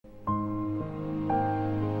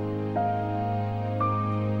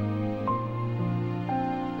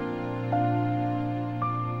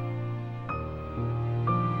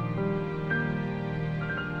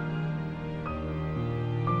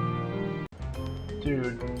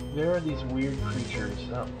Dude, there are these weird creatures.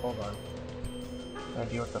 Oh, hold on. Gotta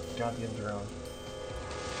deal with the goddamn drone.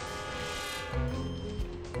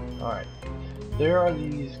 Alright. There are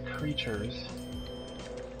these creatures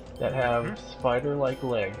that have spider-like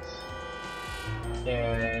legs,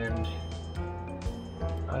 and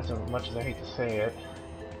as much as I hate to say it,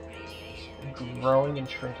 growing and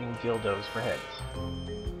shrinking dildos for heads.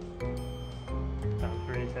 Sounds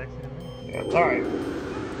pretty sexy to me. Yeah, alright.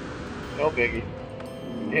 No biggie.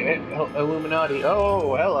 Illuminati.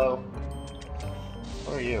 Oh, hello.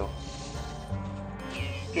 What are you?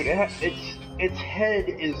 Dude, its head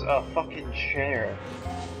is a fucking chair.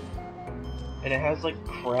 And it has like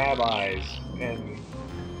crab eyes, and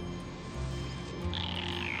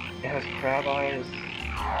it has crab eyes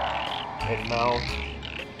and mouth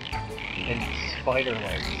and spider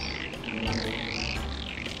legs.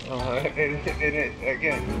 And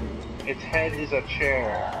again, its head is a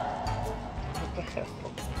chair. What the hell?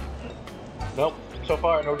 Nope. So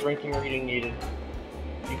far, no drinking or eating needed.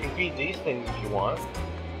 You can feed these things if you want.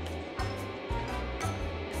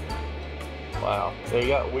 Wow, they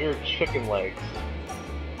got weird chicken legs.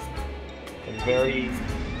 And very,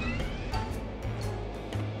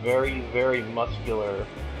 very muscular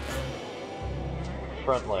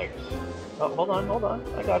front legs. Oh, hold on.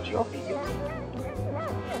 I got you. I'll feed you.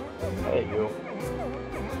 There you go.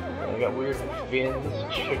 They got weird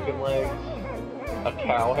fins, chicken legs, a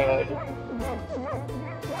cow head.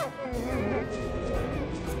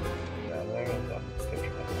 Yeah, there is a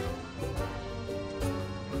picture.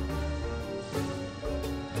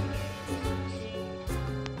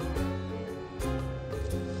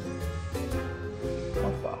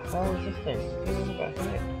 What the hell is this thing? Get in the back of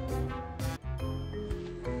it.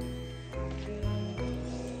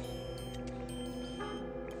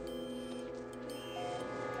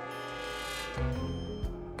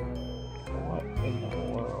 What in the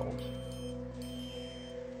world?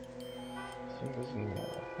 See, this is not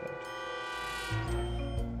like that.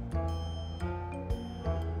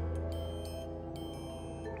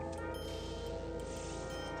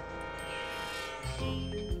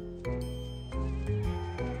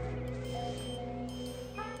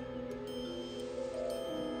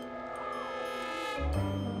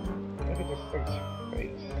 Look at this thing's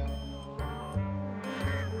face.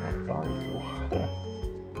 What are you?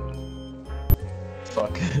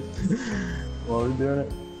 Fuck it. While we're doing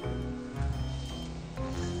it.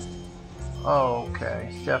 Oh, okay.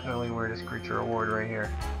 Definitely weirdest creature award right here.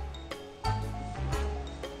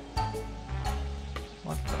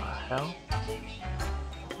 What the hell?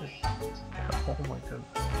 Oh my goodness.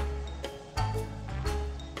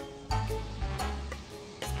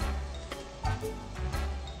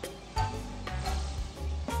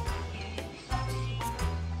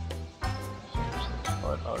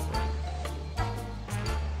 But ugly.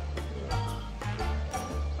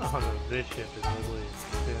 Oh, no, this ship is ugly.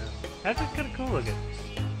 Yeah. That's just kind of cool looking.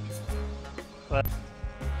 But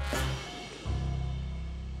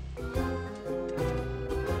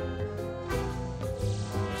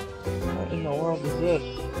what in the world is this?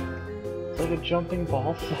 It's like a jumping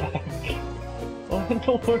ball sack. What in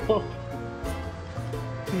the world?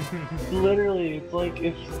 Literally, it's like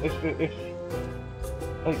if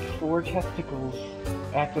like 4 testicles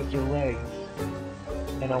act as your legs,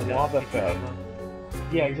 and a Wobbuffet.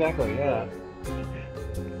 Yeah, exactly. Yeah.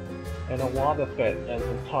 And a Wobbuffet as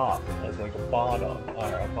a top, as like a bottom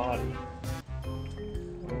or a body.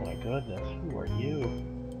 Oh my goodness, who are you?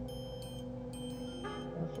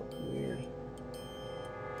 That's so weird.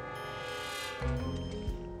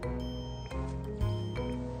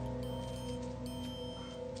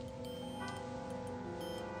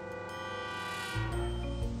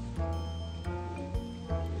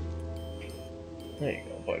 There you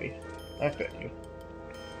go, buddy. I fed you.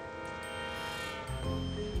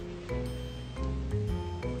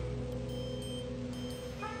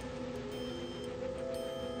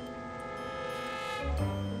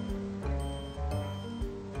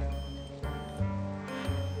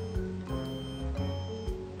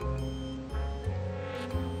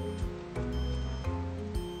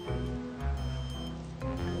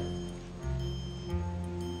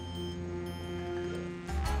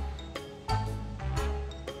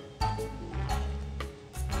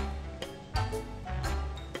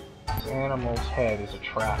 This animal's head is a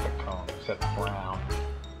traffic cone, except brown.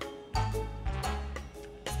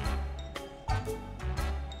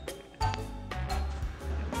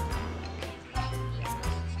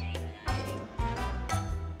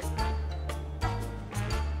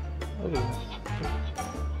 Look at this.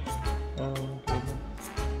 Oh, goodness.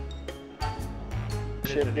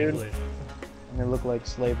 Shit, dude. They look like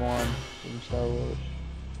Slave One from Star Wars.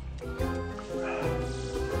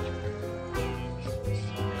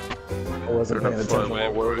 I wasn't paying attention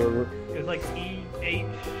while word over. It was like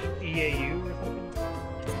EHEAU or something?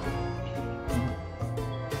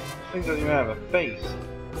 This thing doesn't even have a face.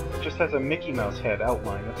 It just has a Mickey Mouse head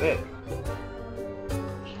outline, that's it.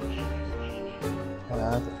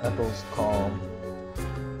 Ethel's calm.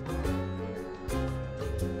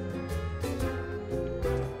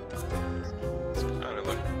 It's kind of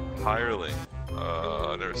like hireling.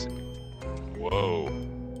 I've never seen. Whoa.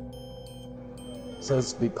 It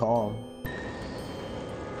says to be calm.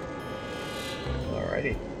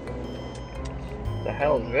 Alrighty. The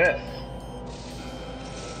hell is this?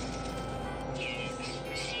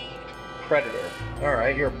 Predator.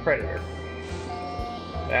 Alright, you're a predator.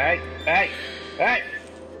 Hey! Hey! Hey!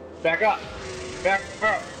 Back up! Back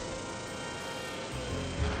up!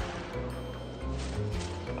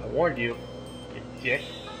 I warned you, you dick.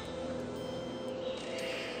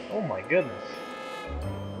 Oh my goodness.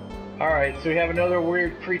 Alright, so we have another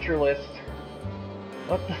weird creature list.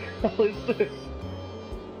 What the hell is this?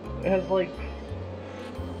 It has like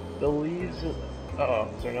the leaves. Uh-oh,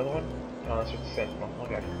 is there another one? Oh, that's what the sentinel.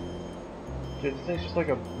 Okay. Dude, this thing's just like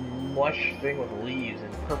a lush thing with leaves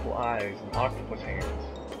and purple eyes and octopus hands.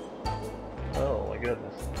 Oh my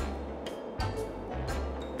goodness.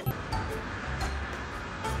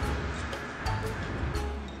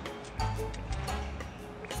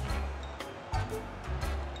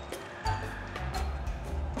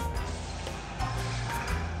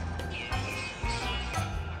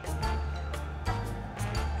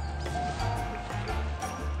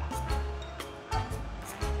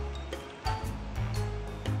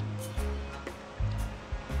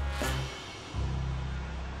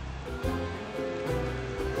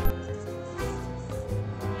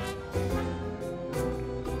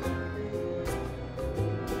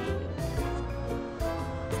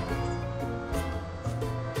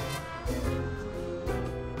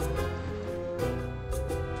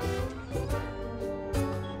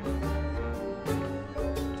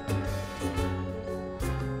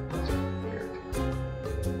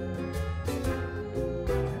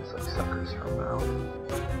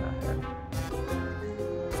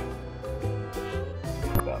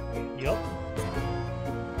 Yep.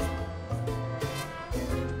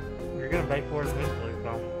 You're gonna pay for it eventually,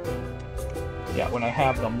 so. Yeah, when I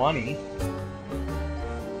have the money.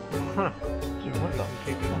 Huh. Dude, what the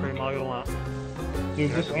Keep this cream all you want.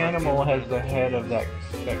 Dude, this animal has the head of that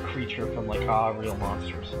creature from like Real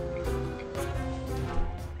Monsters.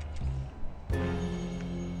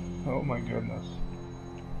 Oh my goodness.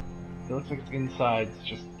 It looks like its insides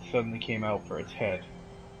just suddenly came out for its head.